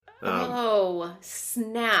Oh,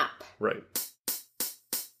 snap. Right.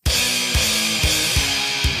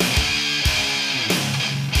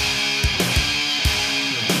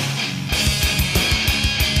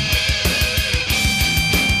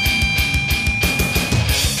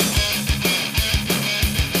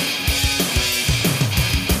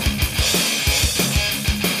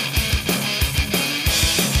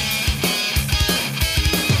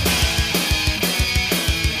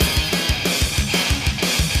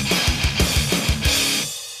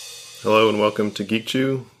 Hello and welcome to Geek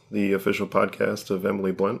Chew, the official podcast of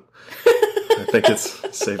Emily Blunt. I think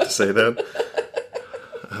it's safe to say that.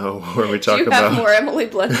 Where we talk about... Do you have more Emily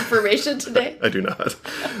Blunt information today? I do not.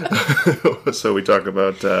 So we talk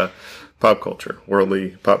about pop culture,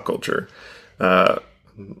 worldly pop culture. I'm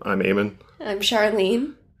Eamon. I'm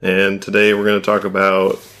Charlene. And today we're going to talk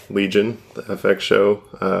about Legion, the FX show.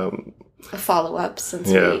 A follow-up since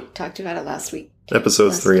we talked about it last week.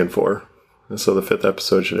 Episodes 3 and 4. So the 5th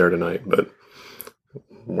episode should air tonight, but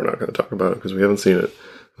we're not going to talk about it because we haven't seen it.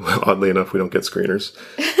 Oddly enough, we don't get screeners.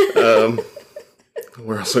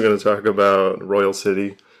 We're also going to talk about Royal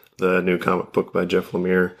City, the new comic book by Jeff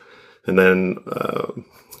Lemire, and then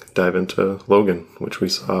dive into Logan, which we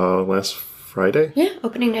saw last Friday. Yeah,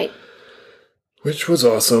 opening night. Which was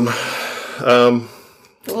awesome.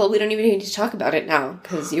 Well, we don't even need to talk about it now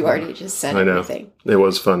because you already just said everything. It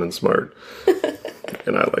was fun and smart,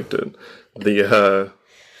 and I liked it.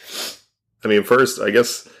 First, I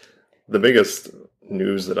guess the biggest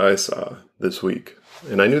news that I saw this week,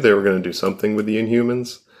 and I knew they were going to do something with the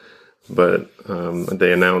Inhumans, but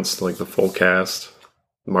they announced like the full cast,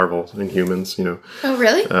 Marvel Inhumans, you know. Oh,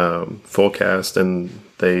 really? Full cast, and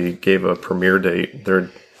they gave a premiere date.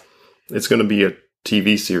 It's going to be a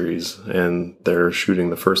TV series, and they're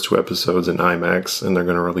shooting the first 2 episodes in IMAX, and they're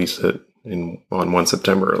going to release it on 1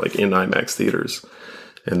 September, like in IMAX theaters.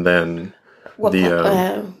 And then what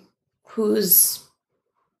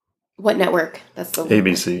network? That's the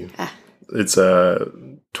ABC. It's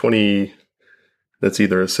 20. That's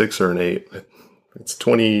either a 6 or an 8. It's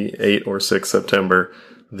 28 or 6 September.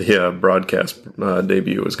 The broadcast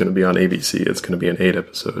debut is going to be on ABC. It's going to be an 8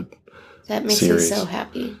 episode. That makes series. me so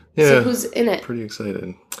happy. Yeah, so who's in it? Pretty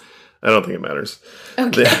excited. I don't think it matters.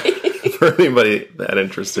 Okay. For anybody that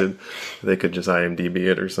interested, they could just IMDb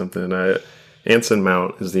it or something. Anson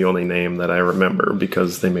Mount is the only name that I remember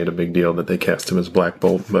because they made a big deal that they cast him as Black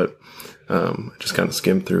Bolt, but I just kind of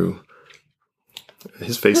skimmed through.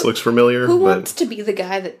 His face looks familiar. Who wants to be the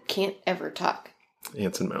guy that can't ever talk?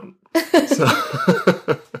 Anson Mount.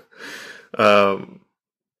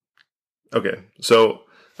 Okay, so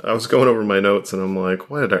I was going over my notes and I'm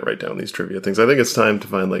like, why did I write down these trivia things? I think it's time to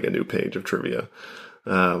find like a new page of trivia.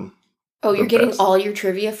 You're getting all your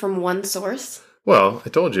trivia from one source? Well, I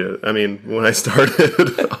told you. I mean, when I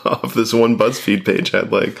started off, this one BuzzFeed page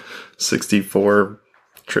had like 64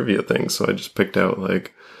 trivia things. So I just picked out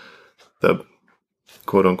like the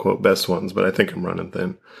quote unquote best ones, but I think I'm running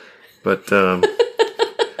thin. But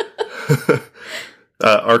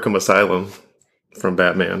Arkham Asylum from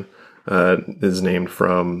Batman is named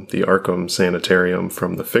from the Arkham Sanitarium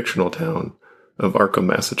from the fictional town of Arkham,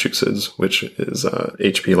 Massachusetts, which is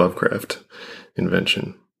H.P. Lovecraft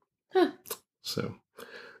invention. Huh. So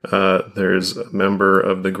there's a member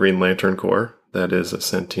of the Green Lantern Corps that is a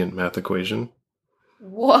sentient math equation.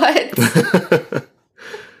 What?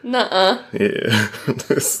 Nuh-uh. Yeah,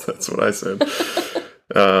 that's what I said.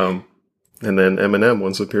 And then Eminem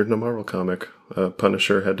once appeared in a Marvel comic.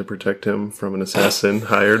 Punisher had to protect him from an assassin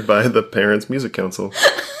hired by the Parents Music Council.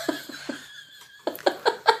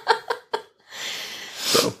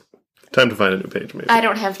 So, time to find a new page, maybe. I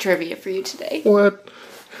don't have trivia for you today. What?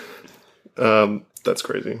 That's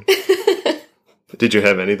crazy. Did you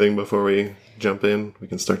have anything before we jump in? We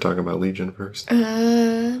can start talking about Legion first.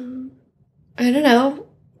 I don't know.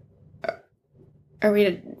 Are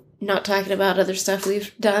we not talking about other stuff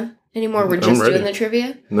we've done anymore? We're just doing the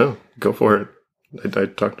trivia? No, go for it. I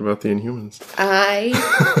talked about the Inhumans. I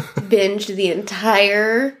binged the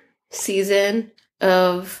entire season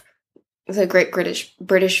of the Great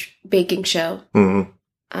British Baking Show. Mm-hmm.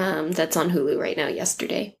 That's on Hulu right now,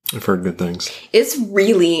 yesterday. I've heard good things. It's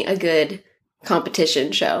really a good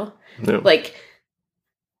competition show. Yeah. Like,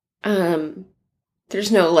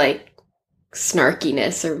 there's no, like,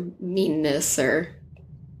 snarkiness or meanness or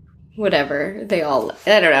whatever. I don't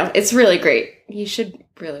know. It's really great. You should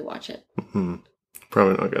really watch it. Mm-hmm.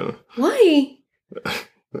 Probably not gonna. Why?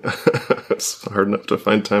 It's hard enough to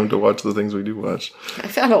find time to watch the things we do watch. I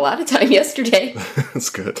found a lot of time yesterday. That's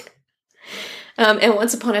good. And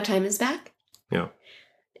Once Upon a Time is back. Yeah.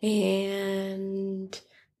 And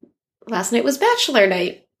last night was Bachelor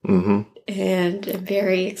night. Mm-hmm. and I'm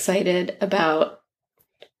very excited about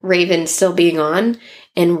Raven still being on,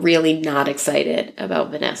 and really not excited about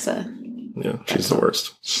Vanessa. Yeah, she's the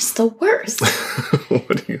worst. She's the worst.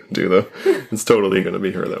 What are you gonna do though? It's totally gonna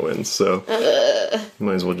be her that wins. So you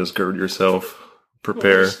might as well just gird yourself,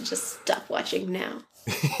 prepare. You should just stop watching now.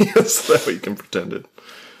 Yes, that way you can pretend it.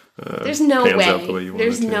 There's no pans way. out the way you want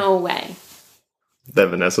There's it to. no way. That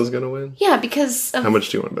Vanessa's gonna win. Yeah, because of, How much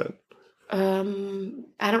do you want to bet?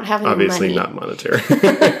 I don't have any Obviously money. not monetary.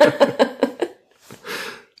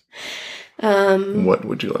 What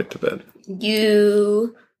would you like to bet?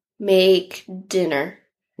 You make dinner.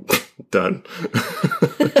 Done.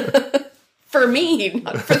 For me,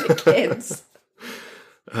 not for the kids.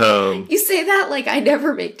 You say that like I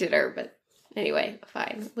never make dinner, but anyway,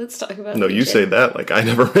 fine. Let's talk about No, you Legion. say that like I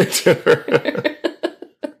never make dinner.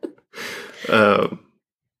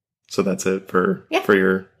 So that's it for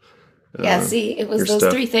your. Yeah, see, it was your those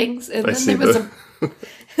stuff. 3 things, and I then see there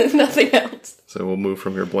was nothing else. So we'll move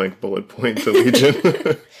from your blank bullet point to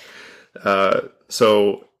Legion.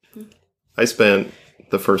 So I spent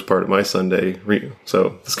the first part of my Sunday.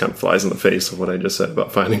 So this kind of flies in the face of what I just said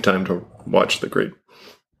about finding time to watch the Great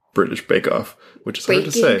British Bake Off, which is hard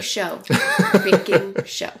to say. Baking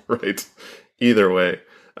show. Right. Either way,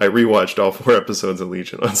 I rewatched all 4 episodes of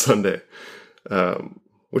Legion on Sunday,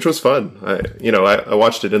 which was fun. I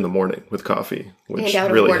watched it in the morning with coffee, which And out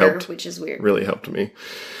of really order, helped. which is weird. Really helped me.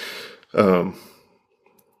 But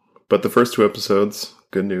the first 2 episodes,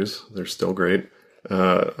 good news, they're still great.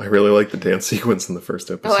 I really like the dance sequence in the first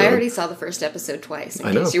episode. Oh, I already saw the first episode twice, in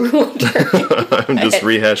I know. case you were wondering. I'm just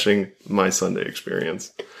rehashing my Sunday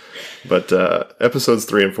experience. But episodes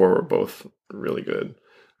 3 and 4 were both really good.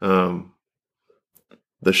 The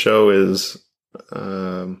show is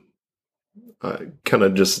kind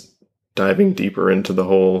of just diving deeper into the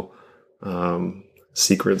whole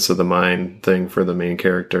secrets of the mind thing for the main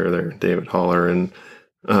character there, David Haller, and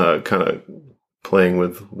kind of playing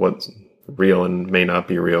with what's real and may not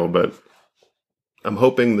be real. But I'm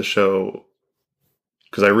hoping the show,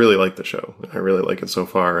 because I really like the show, I really like it so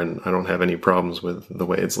far, and I don't have any problems with the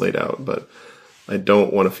way it's laid out, but I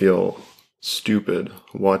don't want to feel stupid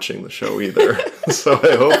watching the show either. So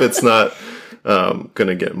I hope it's not going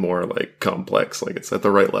to get more like complex, like it's at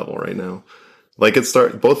the right level right now. Like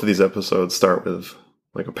both of these episodes start with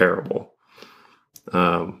like a parable,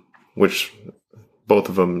 which both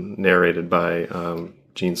of them narrated by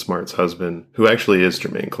Gene Smart's husband, who actually is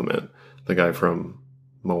Jermaine Clement, the guy from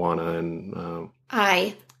Moana. And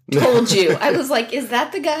I told you. I was like, is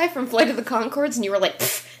that the guy from Flight of the Conchords? And you were like,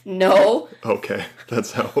 no. Okay,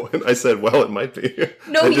 that's how. And I said, well, it might be.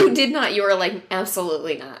 No, you did not. You were like,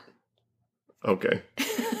 absolutely not. Okay.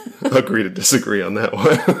 Agree to disagree on that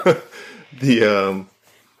one.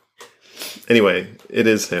 Anyway, it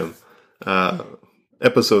is him.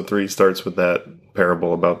 Episode 3 starts with that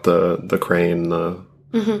parable about the crane, the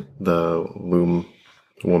loom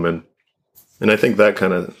woman. And I think that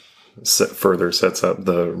kind of further sets up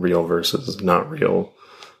the real versus not real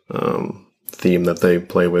theme that they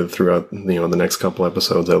play with throughout, the next couple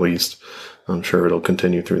episodes at least. I'm sure it'll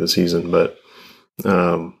continue through the season, but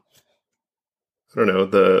I don't know.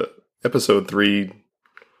 The episode 3,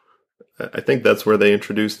 I think that's where they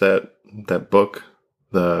introduced that book,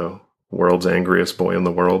 The World's Angriest Boy in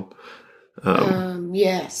the World.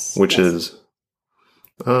 Yes. Which yes. is,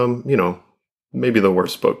 maybe the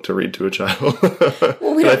worst book to read to a child.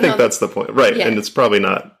 Well, we and I don't think know. that's the point. Right. Yeah. And it's probably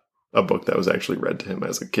not a book that was actually read to him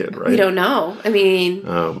as a kid, right? We don't know. I mean,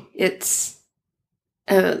 It's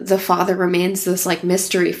the father remains this like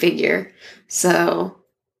mystery figure. So,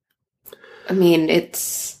 I mean,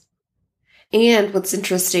 and what's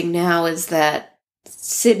interesting now is that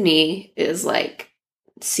Sydney is like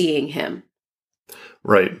seeing him.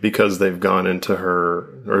 right, because they've gone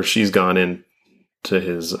into she's gone into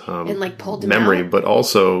his And like pulled him memory, out. but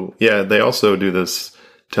also, they also do this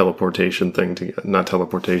teleportation thing not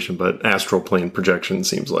teleportation, but astral plane projection,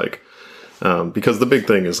 seems like. Because the big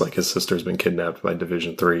thing is like his sister's been kidnapped by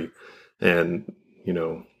Division 3, and,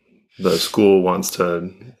 the school wants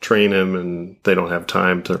to train him and they don't have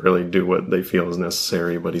time to really do what they feel is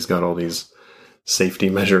necessary, but he's got all these safety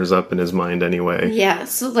measures up in his mind anyway. Yeah,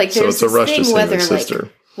 so like So there's it's a this rush to thing save whether his sister.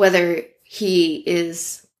 whether he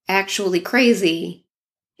is actually crazy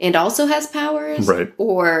and also has powers, Right.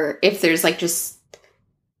 or if there's like just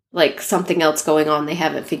like something else going on they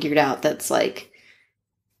haven't figured out that's like,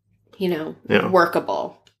 Yeah.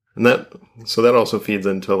 workable. And that also feeds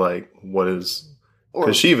into like what is, Or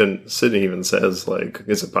because Sydney even says like,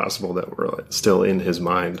 is it possible that we're like still in his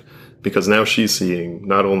mind? Because now she's seeing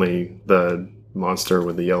not only the monster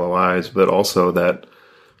with the yellow eyes, but also that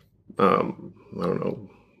I don't know.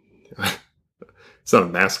 It's not a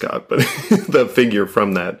mascot, but the figure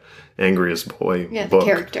from that Angriest Boy Yeah, the book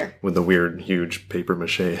character. with the weird, huge paper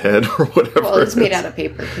mache head or whatever. Well, it's it made is. out of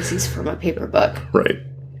paper because he's from a paper book, Right.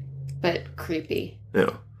 but creepy.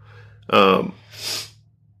 Yeah. Um,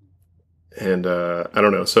 and I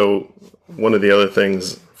don't know. So one of the other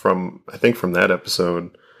things from that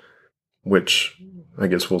episode, which I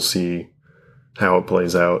guess we'll see how it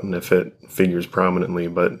plays out and if it figures prominently,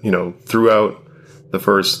 but throughout the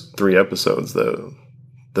first 3 episodes, the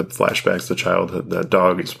flashbacks to childhood, that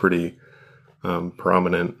dog is pretty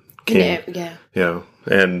prominent. Yeah. Yeah.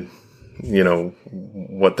 And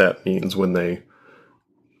what that means when the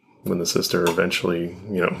sister eventually,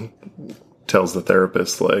 tells the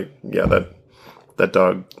therapist, like, yeah, that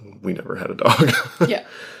dog, we never had a dog. Yeah.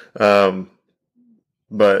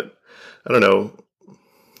 But I don't know.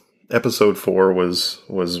 Episode 4 was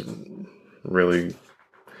really,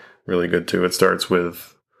 really good too. It starts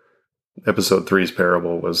with episode 3's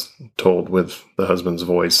parable was told with the husband's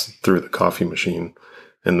voice through the coffee machine.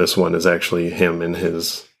 And this one is actually him in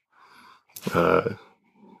his, I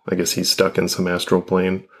guess he's stuck in some astral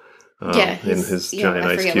plane. In his giant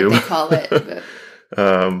ice cube. What they call it. But.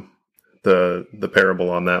 The parable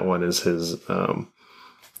on that one is his,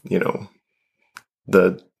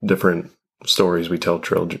 the different stories we tell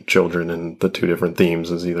children, and the 2 different themes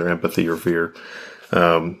is either empathy or fear.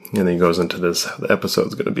 And then he goes into this, the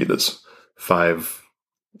episode's going to be this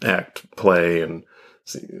 5-act play, and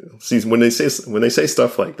see when they say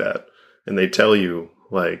stuff like that, and they tell you,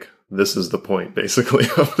 like, this is the point basically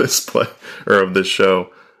of this play or of this show,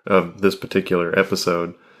 of this particular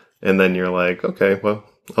episode, and then you're like, okay, well,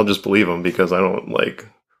 I'll just believe them because I don't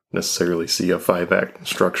necessarily see a 5-act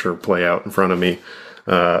structure play out in front of me,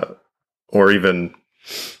 or even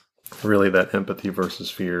really that empathy versus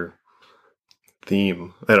fear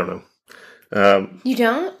theme. I don't know. You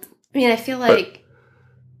don't? I mean, I feel like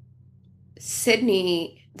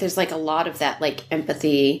Sydney, there's a lot of that,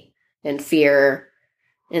 empathy and fear,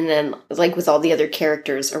 and then with all the other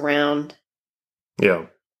characters around. Yeah.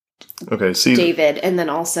 Okay. See, David, and then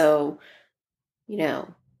also,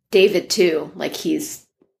 David too. He's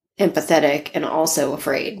empathetic and also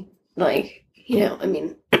afraid. I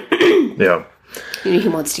mean, yeah. He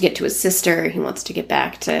wants to get to his sister. He wants to get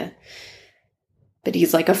back to, but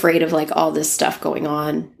he's afraid of all this stuff going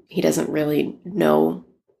on. He doesn't really know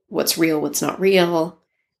what's real, what's not real.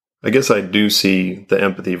 I guess I do see the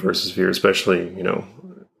empathy versus fear, especially,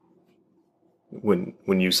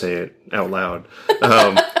 when you say it out loud.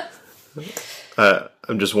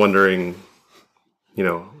 I'm just wondering, I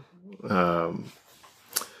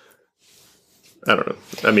don't know.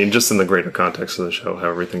 I mean, just in the greater context of the show, how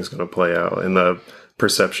everything's going to play out, and the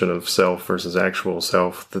perception of self versus actual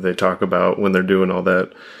self that they talk about when they're doing all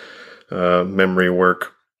that memory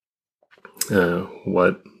work,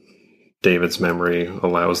 what David's memory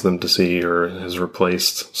allows them to see or has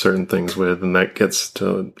replaced certain things with. And that gets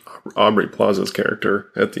to Aubrey Plaza's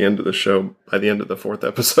character at the end of the show. By the end of the 4th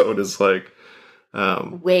episode is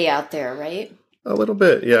way out there, right? A little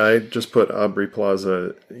bit. Yeah, I just put Aubrey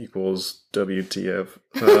Plaza equals WTF.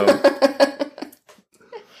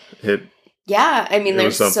 Yeah, I mean,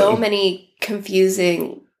 there's so many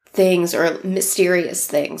confusing things or mysterious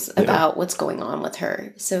things about what's going on with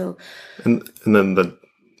her. So, and then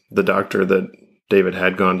the doctor that David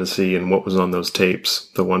had gone to see, and what was on those tapes,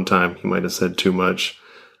 the one time he might have said too much,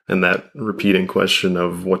 and that repeating question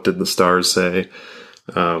of what did the stars say,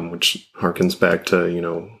 which harkens back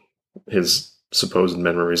to, his supposed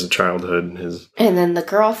memories of childhood. And then the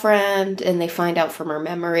girlfriend, and they find out from her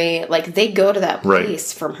memory, they go to that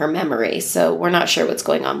place from her memory, so we're not sure what's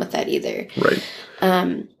going on with that either. Right.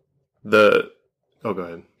 Go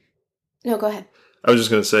ahead. No, go ahead. I was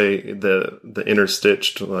just going to say the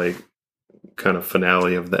interstitched, kind of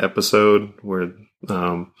finale of the episode where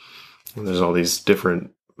there's all these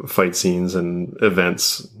different fight scenes and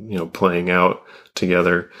events, playing out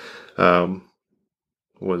together. I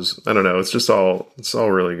don't know, it's all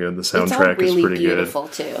really good. The soundtrack really is pretty beautiful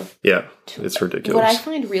good. too. Yeah, it's ridiculous. What I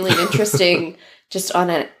find really interesting, just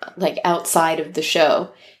on a outside of the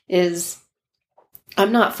show, is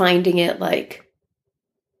I'm not finding it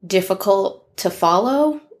difficult to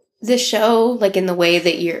follow this show, in the way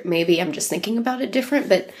that maybe I'm just thinking about it different,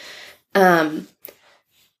 but I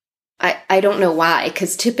don't know why,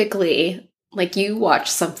 because typically you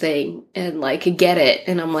watch something and get it,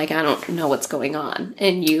 and I'm I don't know what's going on,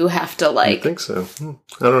 and you have to I think so.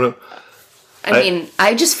 I don't know. I mean,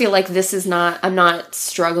 I just feel this is not, I'm not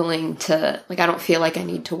struggling to, I don't feel I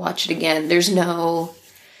need to watch it again. There's no,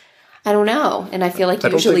 I don't know. And I feel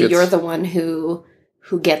usually you're the one who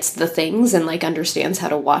who gets the things and like understands how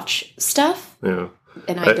to watch stuff. Yeah.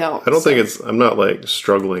 And I don't. I don't think I'm not like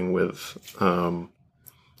struggling with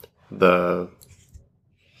the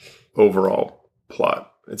overall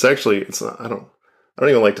plot. It's not, I don't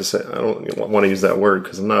even like to say, I don't want to use that word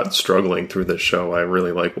because I'm not struggling through this show. I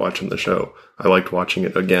really like watching the show. I liked watching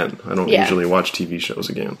it again. I don't usually watch TV shows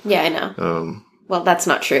again. Yeah, I know. Well, that's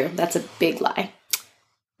not true. That's a big lie.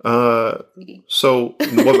 But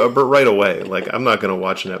right away, like I'm not going to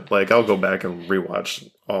watch it. Like I'll go back and rewatch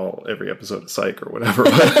every episode of Psych or whatever.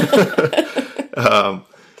 But,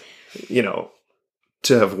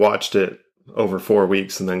 to have watched it over 4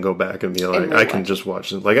 weeks and then go back and be like, I can just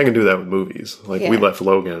watch it. Like I can do that with movies. Like we left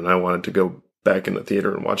Logan and I wanted to go back in the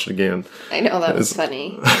theater and watch it again. I know, that was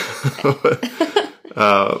funny.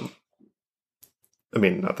 I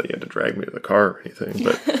mean, not that you had to drag me to the car or anything,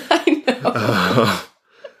 but I know.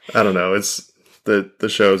 I don't know. It's the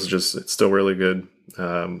show's just, it's still really good.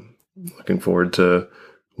 Looking forward to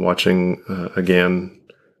watching again.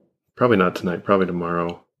 Probably not tonight, probably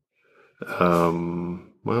tomorrow.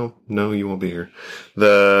 Well, no, you won't be here.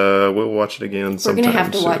 We'll watch it again sometime. We're going to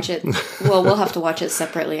have to watch it. Well, we'll have to watch it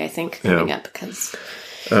separately, I think, coming up because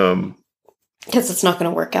it's not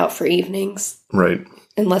going to work out for evenings. Right.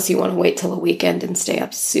 Unless you want to wait till the weekend and stay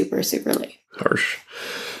up super, super late. Harsh.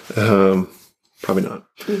 Probably not.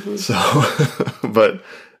 Mm-hmm. So, but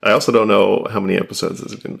I also don't know how many episodes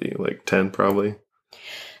is it going to be. Like 10 probably.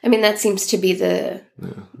 I mean, that seems to be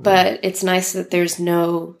but it's nice that there's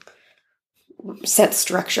no set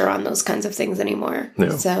structure on those kinds of things anymore.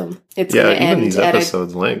 Yeah. So it's going to end. Even these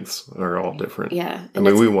episodes' lengths are all different. Yeah. I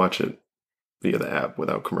mean, we watch it via the app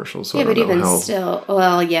without commercials. So but even still,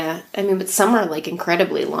 well, yeah. I mean, but some are like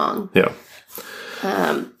incredibly long. Yeah.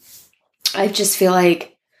 I just feel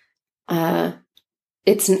like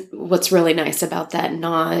it's what's really nice about that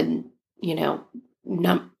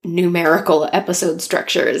numerical episode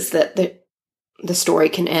structure is that the story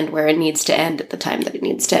can end where it needs to end at the time that it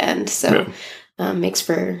needs to end. So makes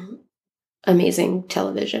for amazing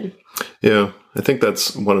television. Yeah, I think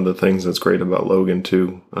that's one of the things that's great about Logan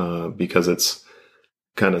too, because it's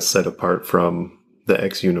kind of set apart from the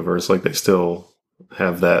X universe. Like they still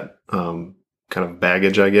have that kind of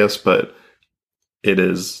baggage, I guess, but it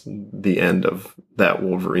is the end of that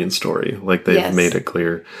Wolverine story. Like they've made it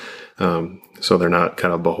clear. So they're not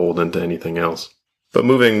kind of beholden to anything else. But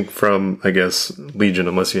moving from, I guess, Legion,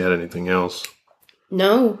 unless you had anything else.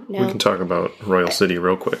 No. We can talk about Royal City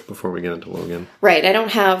real quick before we get into Logan. Right.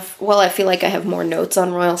 I feel like I have more notes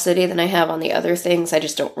on Royal City than I have on the other things. I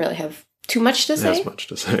just don't really have too much to say. As much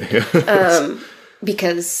to say.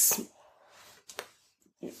 Because,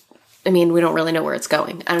 I mean, we don't really know where it's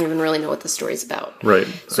going. I don't even really know what the story's about. Right.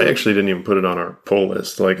 So, I actually didn't even put it on our pull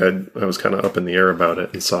list. Like, I was kind of up in the air about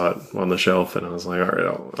it and saw it on the shelf, and I was like, all right,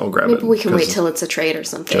 I'll grab it. Maybe we can wait till it's a trade or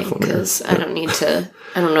something, because I don't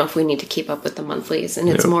know if we need to keep up with the monthlies, and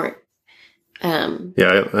it's more... I'm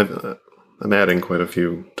adding quite a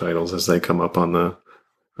few titles as they come up on the...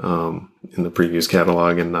 in the previous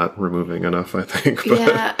catalog and not removing enough, I think. But.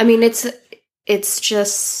 Yeah, I mean, it's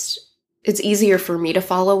just... It's easier for me to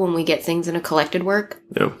follow when we get things in a collected work.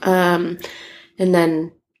 Yeah. And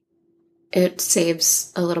then it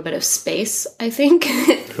saves a little bit of space, I think,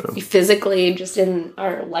 physically just in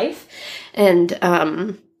our life. And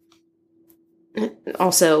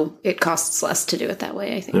also it costs less to do it that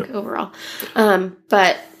way, I think, overall.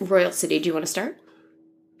 But Royal City, do you want to start?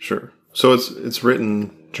 Sure. So it's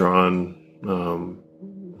written, drawn,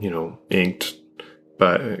 inked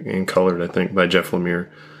and colored, I think, by Jeff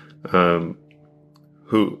Lemire. I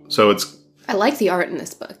like the art in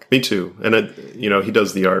this book. Me too. And he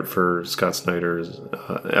does the art for Scott Snyder's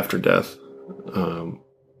After Death. And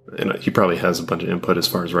he probably has a bunch of input as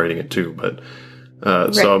far as writing it too, but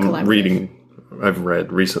I've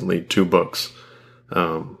read recently 2 books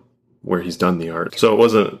where he's done the art. So it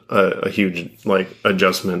wasn't a huge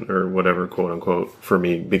adjustment or whatever, quote unquote, for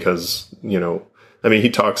me, because, he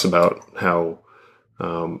talks about how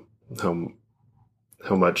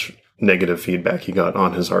much negative feedback he got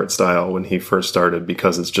on his art style when he first started,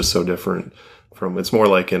 because it's just so different from, it's more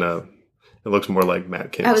like it looks more like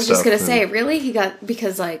Matt Kindt. I was just going to say, really? He got,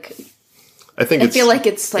 because I feel like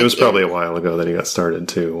it's it was probably a while ago that he got started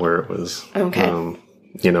too, where it was, a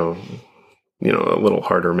little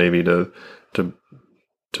harder maybe to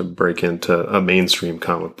break into a mainstream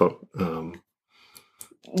comic book.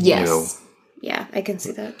 Yes. Yeah, I can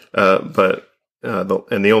see that. But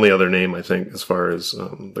the only other name, I think, as far as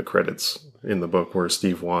the credits in the book, where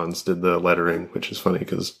Steve Wands did the lettering, which is funny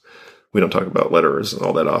because we don't talk about letterers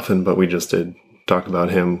all that often, but we just did talk about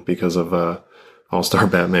him because of All-Star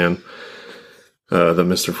Batman. the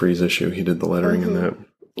Mr. Freeze issue. He did the lettering in that.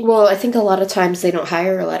 Well, I think a lot of times they don't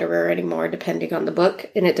hire a letterer anymore, depending on the book,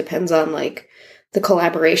 and it depends on like the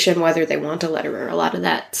collaboration, whether they want a letterer. A lot of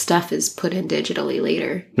that stuff is put in digitally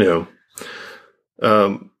later. Yeah.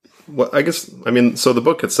 Well, I guess, I mean, so the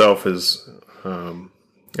book itself is,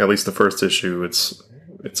 at least the first issue,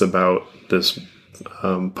 it's about this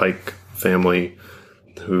Pike family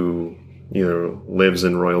who either lives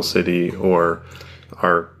in Royal City or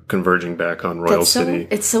are converging back on Royal City.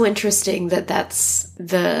 It's so interesting that that's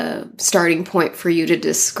the starting point for you to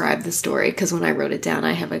describe the story, because when I wrote it down,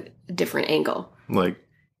 I have a different angle. Like,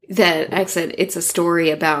 that I said it's a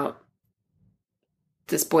story about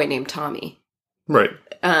this boy named Tommy. Right.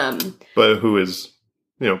 But who is,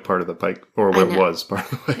 part of the Pike, or what was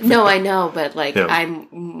part of the Pike. No, I know, but like, I'm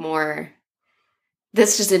more,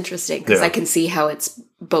 that's just interesting because I can see how it's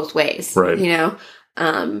both ways, right?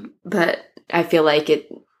 But I feel like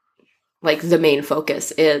the main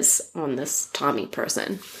focus is on this Tommy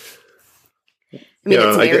person. I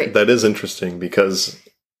mean, that is interesting because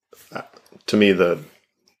to me,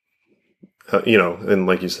 and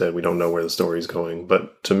like you said, we don't know where the story's going,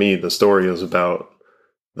 but to me, the story is about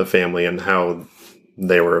the family and how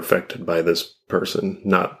they were affected by this person,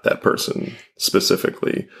 not that person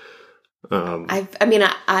specifically. I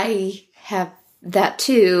have that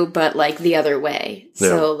too, but like the other way. Yeah.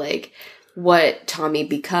 So like what Tommy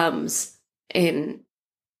becomes and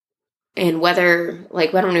whether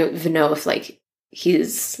like, I don't even know if like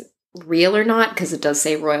he's real or not, because it does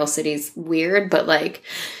say Royal City's weird, but like,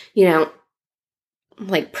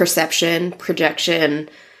 like perception, projection,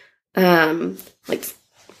 like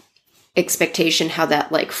expectation, how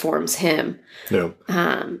that like forms him. Yeah.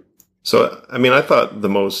 So, I mean, I thought I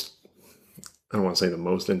don't want to say the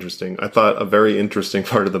most interesting. I thought a very interesting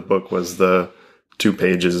part of the book was the 2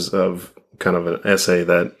 pages of kind of an essay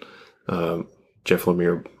that Jeff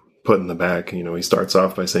Lemire put in the back. He starts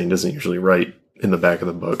off by saying he doesn't usually write in the back of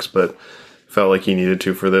the books, but felt like he needed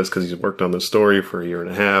to for this because he's worked on the story for 1.5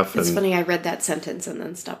 years. It's funny, I read that sentence and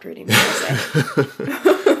then stopped reading the essay.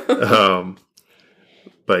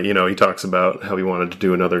 But, he talks about how he wanted to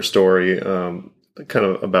do another story kind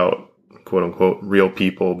of about quote unquote real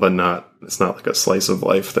people, but it's not like a slice of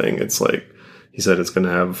life thing. It's like, he said it's going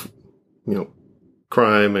to have,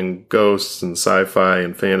 crime and ghosts and sci-fi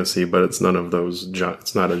and fantasy, but it's none of those.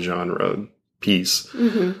 It's not a genre piece.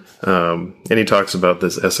 Mm-hmm. And he talks about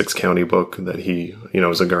this Essex County book that he,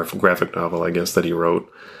 is a graphic novel, I guess, that he wrote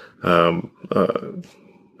a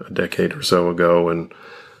decade or so ago. And,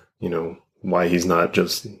 why he's not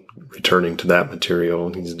just returning to that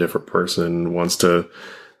material. He's a different person, wants to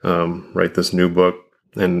write this new book,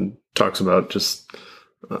 and talks about just,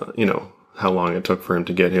 how long it took for him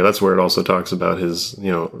to get here. That's where it also talks about his,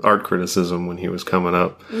 art criticism when he was coming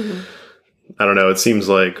up. Mm-hmm. I don't know. It seems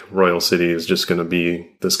like Royal City is just going to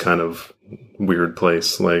be this kind of weird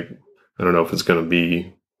place. Like, I don't know if it's going to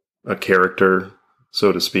be a character,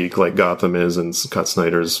 so to speak, like Gotham is in Scott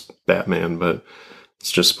Snyder's Batman, but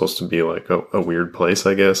it's just supposed to be like a weird place,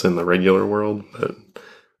 I guess, in the regular world. But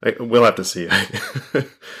we'll have to see.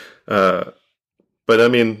 But I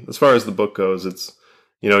mean, as far as the book goes, it's,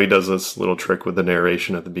 he does this little trick with the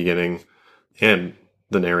narration at the beginning and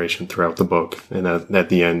the narration throughout the book. And at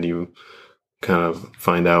the end, you kind of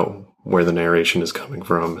find out where the narration is coming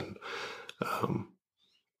from. And,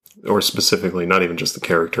 or specifically, not even just the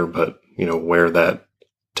character, but, where that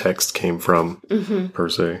text came from, mm-hmm. per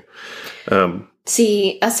se.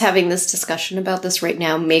 See, us having this discussion about this right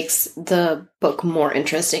now makes the book more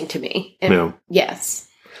interesting to me. And yes.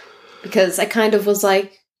 Because I kind of was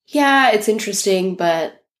like, yeah, it's interesting,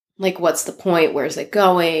 but like, what's the point? Where's it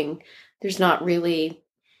going? There's not really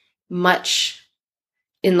much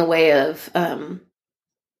in the way of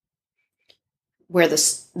where the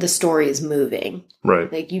story is moving.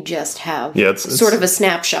 Right. Like, you just have it's sort of a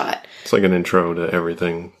snapshot. It's like an intro to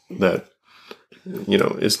everything that,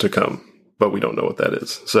 is to come. But we don't know what that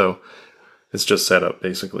is. So it's just set up,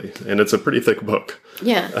 basically. And it's a pretty thick book.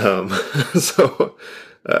 Yeah. So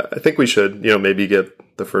I think we should, maybe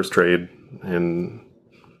get the first trade and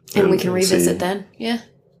we can revisit then. Yeah.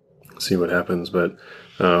 See what happens. But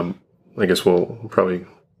I guess we'll probably,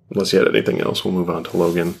 unless you had anything else, we'll move on to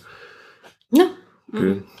Logan. No.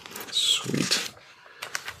 Good. Sweet.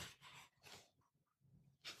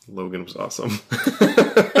 Logan was awesome.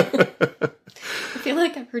 I feel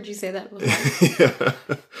like I've heard you say that before. Yeah.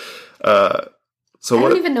 So I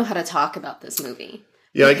don't even know how to talk about this movie.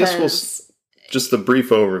 Yeah, I guess just the brief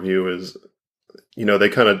overview is,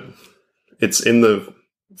 it's in the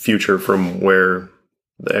future from where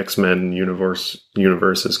the X-Men universe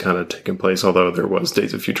is kind of taking place, although there was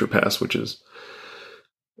Days of Future Past, which is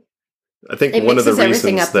I think one of the reasons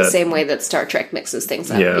everything up the same way that Star Trek mixes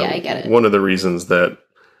things up. Yeah, I get it. One of the reasons that,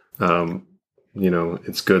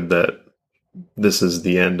 it's good that this is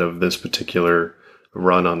the end of this particular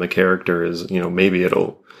run on the character is, maybe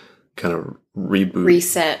it'll kind of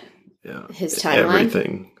reset his timeline.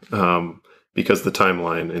 Everything. Because the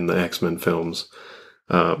timeline in the X-Men films,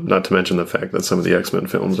 not to mention the fact that some of the X-Men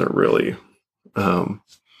films are really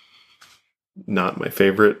not my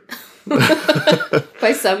favorite.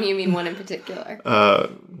 By some, you mean one in particular?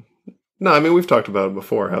 No, I mean, we've talked about it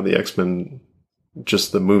before, how the X-Men,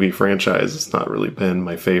 just the movie franchise, has not really been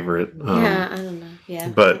my favorite. I don't know. Yeah.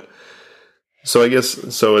 But, so I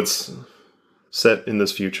guess, so it's set in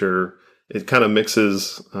this future. It kind of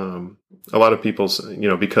mixes a lot of people's,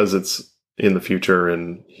 because it's in the future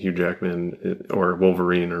and Hugh Jackman or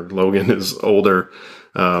Wolverine or Logan is older,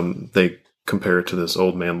 they compare it to this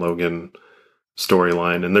Old Man Logan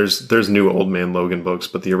storyline. And there's new Old Man Logan books,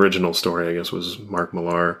 but the original story, I guess, was Mark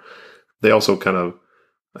Millar. They also kind of,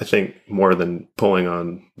 I think, more than pulling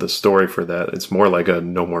on the story for that, it's more like a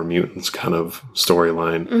No More Mutants kind of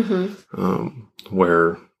storyline,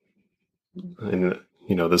 where, and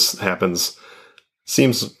this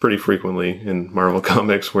seems pretty frequently in Marvel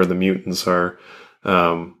Comics, where the mutants are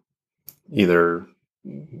either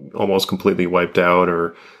almost completely wiped out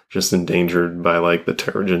or just endangered by like the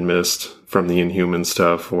Terrigen Mist from the Inhuman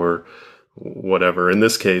stuff or whatever. In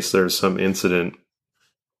this case, there's some incident.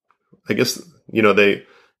 I guess, they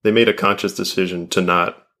made a conscious decision to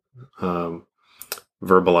not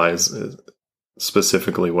verbalize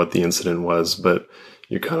specifically what the incident was, but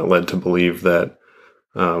you're kind of led to believe that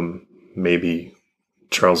maybe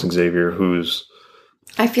Charles Xavier,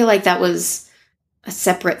 I feel like that was a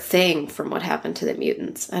separate thing from what happened to the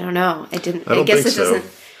mutants. I don't know. I guess it doesn't.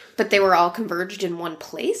 But they were all converged in one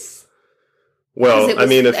place? Well,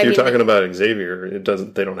 if you're talking about Xavier, it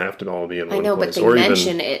doesn't. They don't have to all be in one place. I know, but they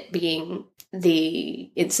mention it being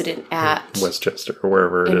the incident at Westchester or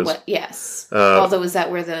wherever it is. Yes. Although, is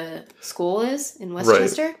that where the school is in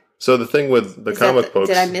Westchester? Right. So the thing with the comic books,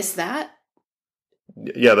 did I miss that?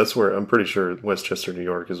 Yeah, that's where I'm pretty sure Westchester, New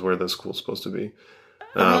York, is where the school's supposed to be.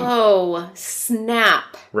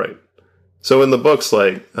 Snap! Right. So in the books,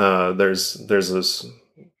 like there's this.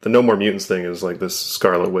 The No More Mutants thing is like this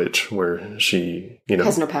Scarlet Witch where she,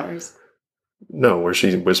 has no powers. No, where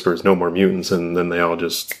she whispers "No more mutants," and then they all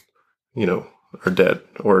just, are dead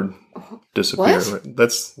or disappear. What?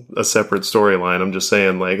 That's a separate storyline. I'm just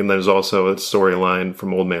saying, and there's also a storyline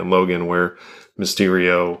from Old Man Logan where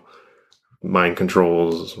Mysterio mind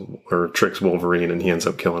controls or tricks Wolverine and he ends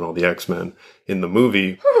up killing all the X-Men. In the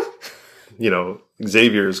movie,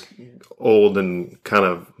 Xavier's old and kind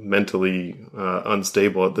of mentally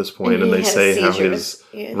unstable at this point, and they say seizures.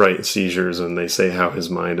 How his seizures, and they say how his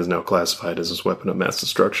mind is now classified as his weapon of mass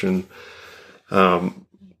destruction. But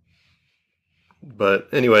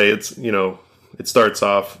anyway, it's it starts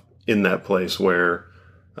off in that place where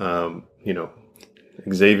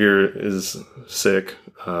Xavier is sick,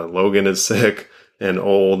 Logan is sick and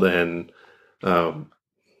old, and the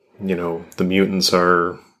mutants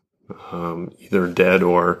are either dead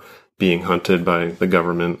or being hunted by the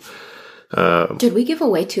government. Did we give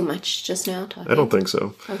away too much just now? I don't think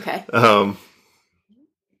so. Okay.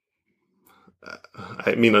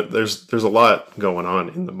 There's a lot going on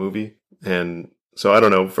in the movie, and so I don't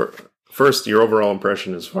know. First, your overall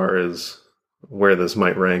impression as far as where this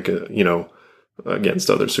might rank, against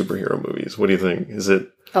other superhero movies. What do you think? Is it?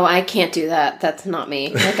 Oh, I can't do that. That's not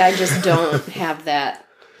me. I just don't have that.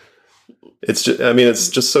 It's just. It's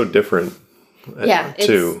just so different. Yeah,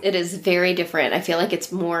 it is very different. I feel like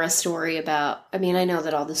it's more a story about. I know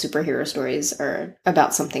that all the superhero stories are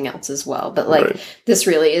about something else as well, but this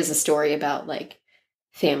really is a story about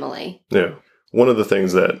family. Yeah, one of the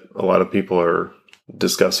things that a lot of people are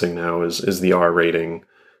discussing now is the R rating,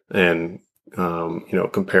 and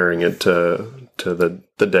comparing it to the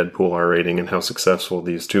Deadpool R rating and how successful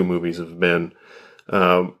these two movies have been,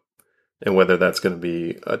 and whether that's going to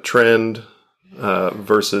be a trend.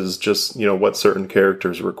 Versus just, what certain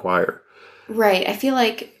characters require. Right. I feel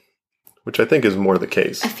like... Which I think is more the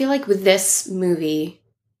case. I feel like with this movie,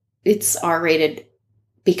 it's R-rated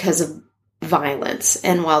because of violence.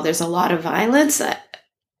 And while there's a lot of violence,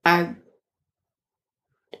 I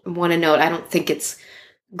want to note, I don't think it's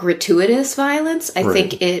gratuitous violence. I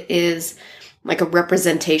think it is like a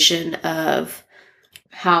representation of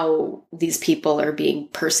how these people are being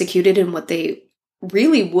persecuted and what they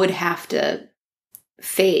really would have to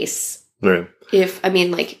face. Right. If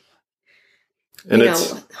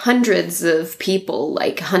hundreds of people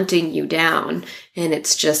hunting you down, and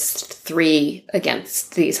it's just 3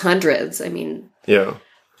 against these hundreds. Yeah.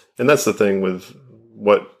 And that's the thing with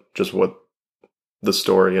what the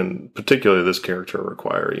story and particularly this character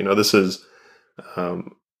require. You know, this is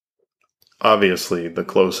obviously the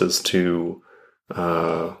closest to,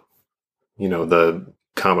 you know, the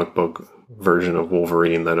comic book version of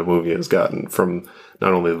Wolverine that a movie has gotten, from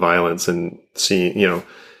not only the violence and seeing, you know,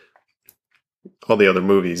 all the other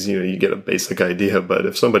movies, you know, you get a basic idea, but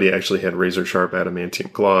if somebody actually had razor sharp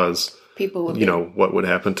adamantium claws, people would, you know, what would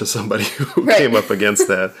happen to somebody who came up against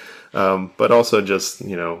that? But also just,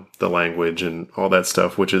 you know, the language and all that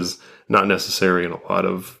stuff, which is not necessary in a lot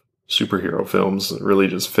of superhero films. It really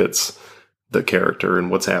just fits the character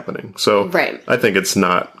and what's happening. So I think it's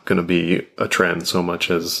not going to be a trend so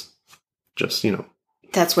much as just, you know.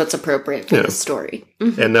 That's what's appropriate for the story.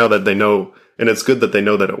 Mm-hmm. And now that they know, and it's good that they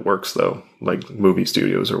know that it works, though, like movie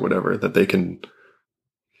studios or whatever, that they can,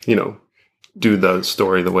 you know, do the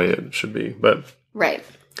story the way it should be. But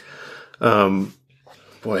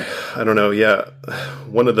boy, I don't know. Yeah,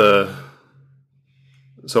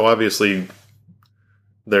 so obviously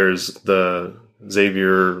there's the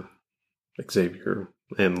Xavier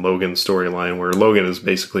and Logan storyline, where Logan is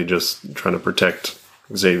basically just trying to protect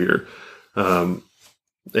Xavier and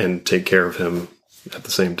take care of him at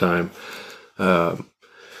the same time. And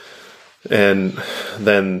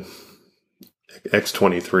then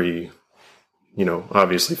X-23, you know,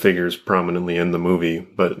 obviously figures prominently in the movie,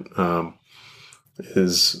 but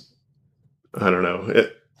is, I don't know.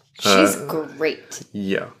 She's great.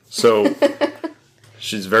 Yeah. So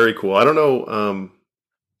she's very cool. I don't know. I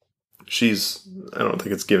don't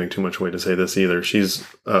think it's giving too much away to say this either. She's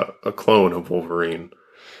a clone of Wolverine.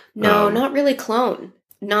 No, not really clone.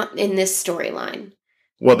 Not in this storyline.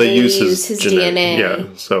 Well, they use his DNA. Yeah,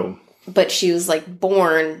 so. But she was, like,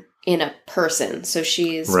 born in a person. So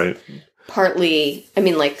she's partly, I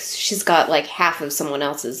mean, like, she's got, like, half of someone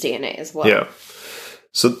else's DNA as well. Yeah.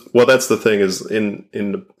 So, well, that's the thing is in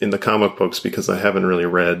the comic books, because I haven't really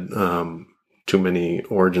read too many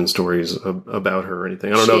origin stories about her or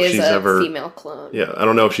anything. I don't know if she's ever female clone. Yeah, I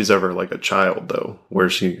don't know if she's ever like a child though, where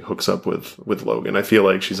she hooks up with Logan. I feel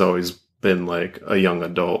like she's always been like a young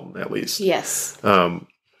adult at least. Yes.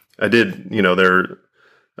 I did, you know,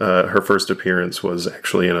 her first appearance was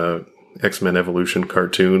actually in a X-Men Evolution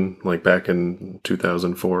cartoon, like back in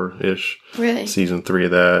 2004-ish. Really? Season 3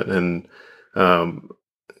 of that. And,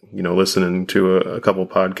 you know, listening to a couple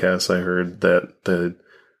podcasts, I heard that the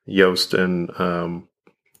Yost and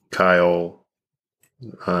Kyle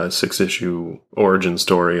 6-issue origin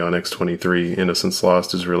story on X-23, Innocence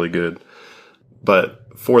Lost, is really good. But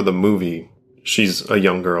for the movie, she's a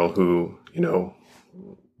young girl who, you know,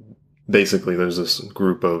 basically there's this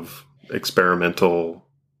group of experimental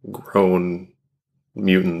grown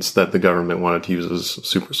mutants that the government wanted to use as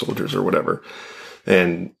super soldiers or whatever.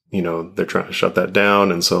 And, you know, they're trying to shut that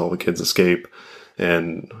down, and so all the kids escape.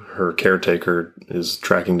 And her caretaker is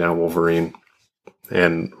tracking down Wolverine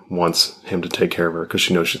and wants him to take care of her because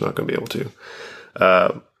she knows she's not going to be able to.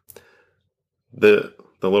 The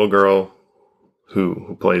little girl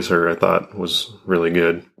who plays her, I thought was really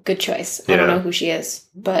good. Good choice. I don't know who she is,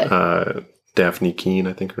 but Daphne Keane,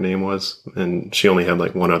 I think her name was, and she only had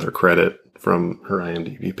like one other credit from her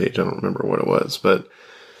IMDb page. I don't remember what it was, but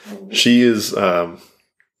she is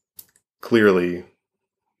clearly,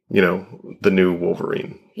 you know, the new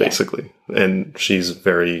Wolverine, basically. Yeah. And she's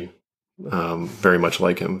very, very much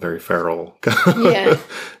like him, very feral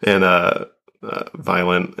and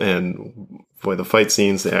violent. And boy, the fight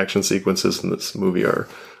scenes, the action sequences in this movie are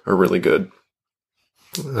really good.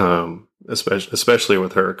 Especially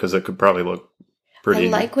with her, because it could probably look pretty.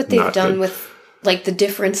 I like what they've done with, like, the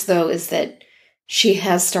difference though is that she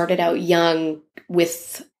has started out young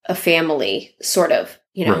with a family, sort of.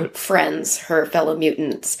 You know, friends, her fellow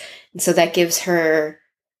mutants. And so that gives her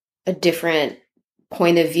a different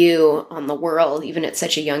point of view on the world, even at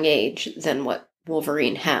such a young age, than what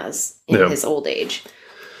Wolverine has in his old age.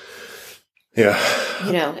 Yeah.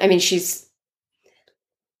 You know, I mean, she's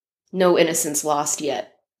no innocence lost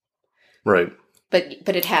yet. Right. But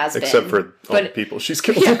it has Except been. Except for all the people she's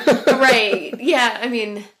killed. Yeah, right. Yeah, I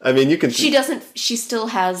mean, you can... She still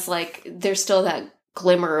has, like, there's still that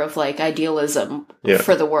glimmer of, like, idealism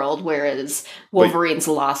for the world, whereas Wolverine's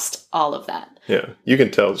lost all of that. Yeah, you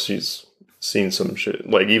can tell she's seen some shit,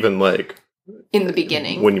 like, even, like, in the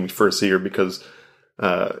beginning when you first see her, because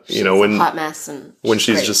you know, when a hot mess, and when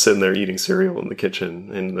she's just sitting there eating cereal in the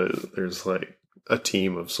kitchen, and there's like a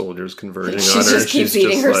team of soldiers converging on her, and keeps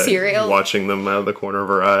eating her cereal, watching them out of the corner of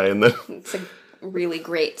her eye, and then it's a really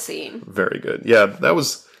great scene. Very good. Yeah,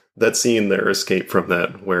 that scene, their escape from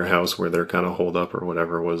that warehouse where they're kind of holed up or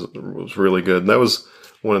whatever, was really good. And that was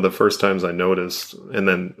one of the first times I noticed, and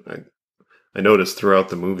then I noticed throughout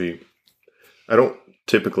the movie. I don't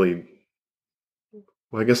typically.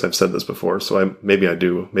 Well, I guess I've said this before, so maybe I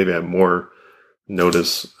do. Maybe I more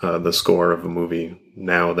notice the score of a movie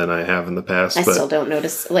now than I have in the past. I still don't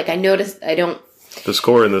notice. Like, I don't. The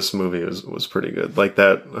score in this movie was pretty good. Like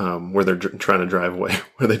that, where they're trying to drive away,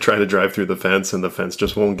 where they try to drive through the fence and the fence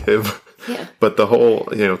just won't give. Yeah. But the whole,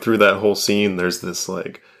 through that whole scene, there's this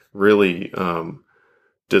like really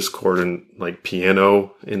discordant like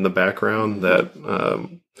piano in the background that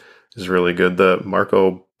is really good. The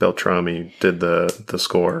Marco Beltrami did the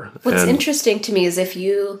score. What's interesting to me is if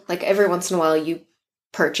you, like, every once in a while you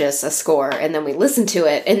purchase a score and then we listen to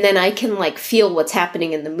it and then I can like feel what's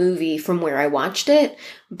happening in the movie from where I watched it,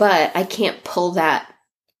 but I can't pull that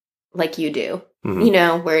like you do,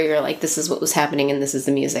 where you're like, this is what was happening and this is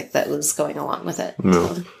the music that was going along with it.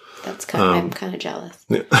 No. So that's I'm kind of jealous.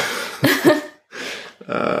 Yeah.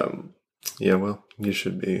 Yeah, well, you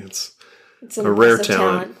should be. It's a rare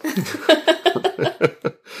talent.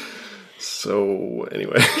 So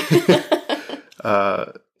anyway,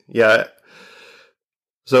 yeah.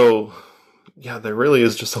 So, yeah, there really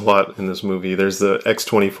is just a lot in this movie. There's the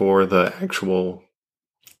X-24, the actual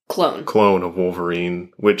clone of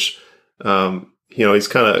Wolverine, which, he's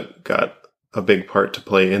kind of got a big part to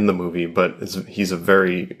play in the movie, but he's a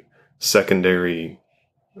very secondary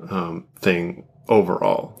thing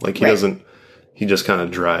overall. Like, he just kind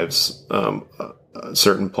of drives a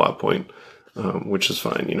certain plot point, which is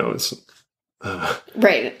fine. It's...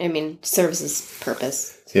 right. I mean, serves his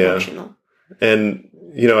purpose. It's functional. And...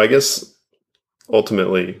 I guess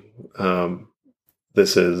ultimately,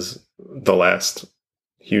 this is the last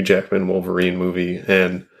Hugh Jackman Wolverine movie,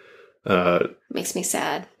 and makes me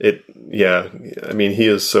sad. I mean, he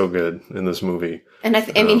is so good in this movie, and I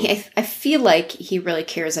feel like he really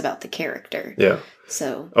cares about the character. Yeah.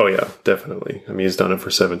 So. Oh yeah, definitely. I mean, he's done it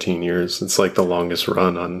for 17 years. It's like the longest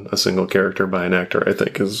run on a single character by an actor, I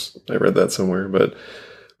think. I read that somewhere, but.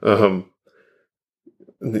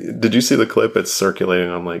 Did you see the clip? It's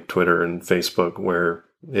circulating on like Twitter and Facebook where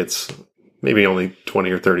it's maybe only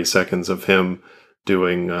 20 or 30 seconds of him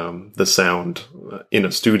doing the sound in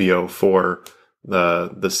a studio for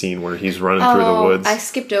the scene where he's running through the woods. I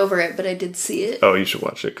skipped over it, but I did see it. Oh, you should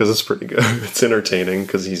watch it because it's pretty good. It's entertaining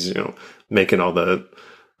because he's making all the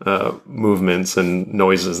movements and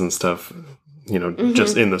noises and stuff,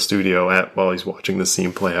 just in the studio while he's watching the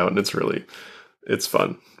scene play out, and it's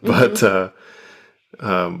fun. But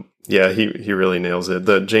yeah, he really nails it.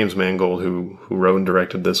 The James Mangold who wrote and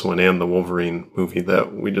directed this one and the Wolverine movie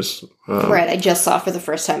that we just I just saw for the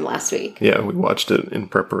first time last week. Yeah, we watched it in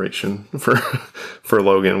preparation for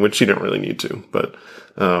Logan, which you didn't really need to, but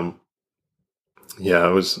yeah,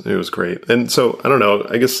 it was great. And so I don't know,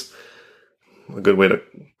 I guess a good way to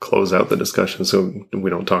close out the discussion so we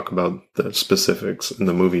don't talk about the specifics in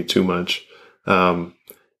the movie too much.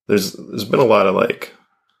 There's been a lot of like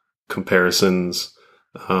comparisons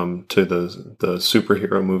to the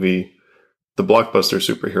superhero movie. The blockbuster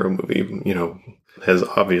superhero movie, has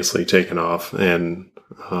obviously taken off, and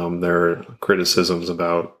there are criticisms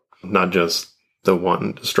about not just the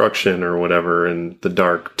one destruction or whatever and the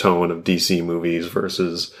dark tone of DC movies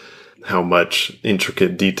versus how much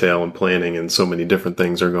intricate detail and planning and so many different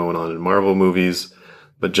things are going on in Marvel movies,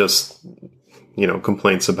 but just,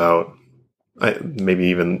 complaints about maybe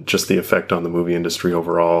even just the effect on the movie industry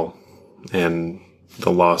overall and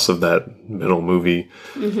the loss of that middle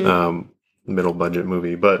budget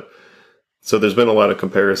movie. But so there's been a lot of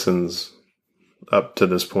comparisons up to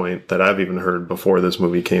this point that I've even heard before this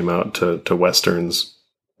movie came out to Westerns,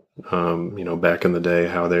 back in the day,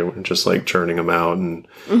 how they were just like churning them out and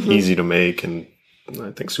easy to make. And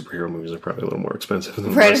I think superhero movies are probably a little more expensive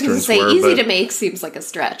than Westerns were. Easy to make seems like a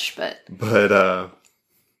stretch, but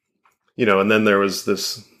and then there was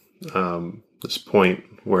this point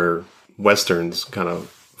where Westerns kind of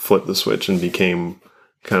flipped the switch and became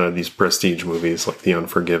kind of these prestige movies like The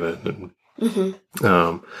Unforgiven. And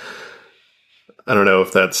I don't know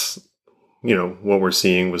if that's, what we're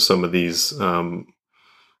seeing with some of these,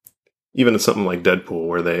 even something like Deadpool,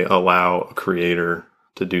 where they allow a creator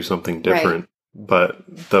to do something different. Right.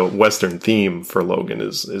 But the Western theme for Logan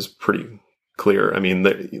is pretty clear. I mean,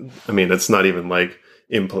 it's not even like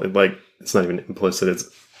it's not even implicit. It's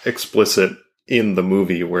explicit in the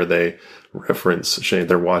movie where they reference Shane.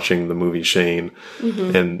 They're watching the movie Shane,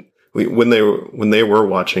 and when they were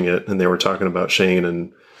watching it and they were talking about Shane,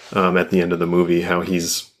 and at the end of the movie, how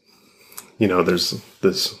he's, there's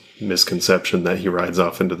this misconception that he rides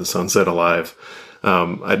off into the sunset alive.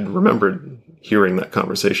 I remembered hearing that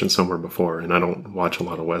conversation somewhere before, and I don't watch a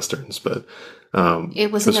lot of Westerns, but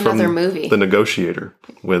it was in another movie. The Negotiator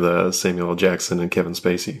with Samuel L. Jackson and Kevin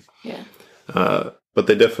Spacey. Yeah. But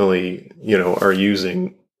they definitely, are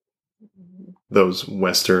using those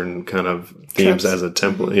Western kind of themes as a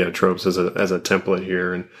template. Yeah, tropes as a template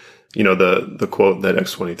here. And, the quote that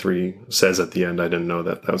X-23 says at the end, I didn't know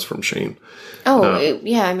that was from Shane. Oh,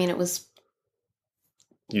 it was...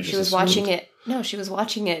 She was watching it. No, she was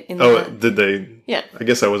watching it in did they? Yeah. I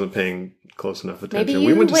guess I wasn't paying close enough attention.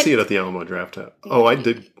 We went to see it at the Alamo Draft House. Oh, I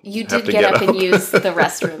did. You did get up and use the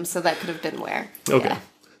restroom, so that could have been where. Okay. Yeah.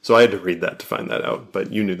 So I had to read that to find that out,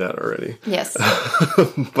 but you knew that already. Yes.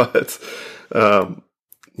 But,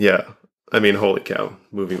 yeah. I mean, holy cow.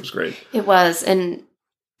 Movie was great. It was. And,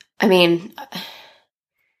 I mean,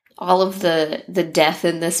 all of the death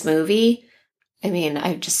in this movie, I mean,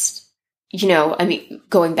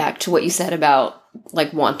 going back to what you said about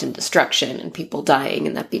like wanton destruction and people dying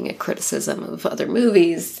and that being a criticism of other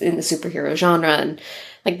movies in the superhero genre. And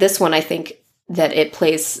like this one, I think that it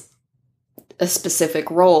plays a specific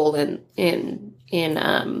role in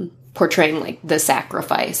portraying like the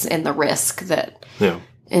sacrifice and the risk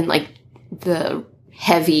and like the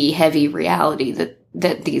heavy reality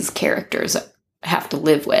that these characters have to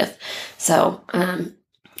live with. So,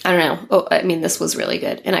 I don't know. Oh, I mean, this was really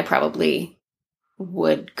good. And I probably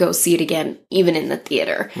would go see it again, even in the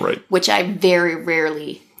theater. Right. Which I very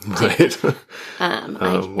rarely do. Right.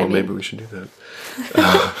 Maybe we should do that.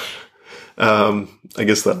 I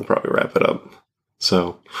guess that'll probably wrap it up.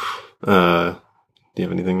 So, do you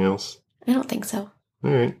have anything else? I don't think so.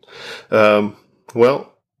 All right.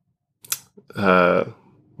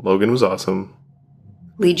 Logan was awesome.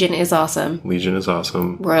 Legion is awesome.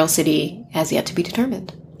 Royal City has yet to be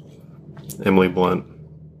determined. Emily Blunt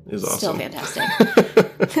is awesome. Still fantastic.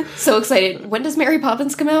 So excited. When does Mary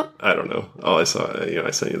Poppins come out? I don't know. All I saw,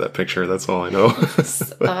 I sent you that picture. That's all I know.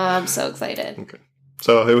 I'm so excited. Okay.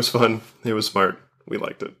 So it was fun. It was smart. We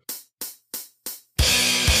liked it.